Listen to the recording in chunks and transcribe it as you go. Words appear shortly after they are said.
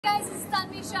Guys, it's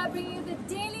Tanvi Shah bringing you the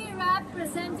daily wrap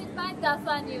presented by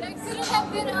DafaNews. There couldn't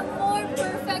have been a more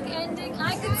perfect ending.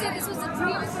 I could say this was a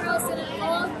dream for us and it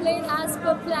all played as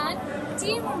per plan.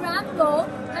 Team Rambo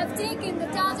have taken the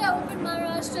Tata Open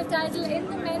Maharashtra title in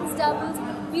the men's doubles,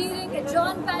 beating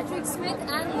John Patrick Smith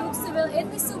and Luke Seville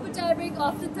in the super tiebreak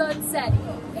of the third set.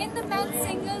 In the men's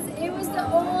singles, it was the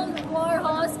old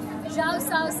warhorse Shah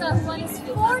who won his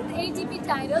fourth ATP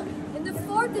title in the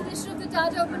fourth edition of the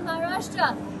Tata Open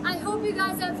Maharashtra. I hope you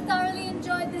guys have thoroughly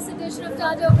enjoyed this edition of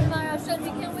Tata Open Maharashtra and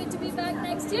we can't wait to be back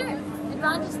next year.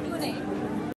 Advantage Pune.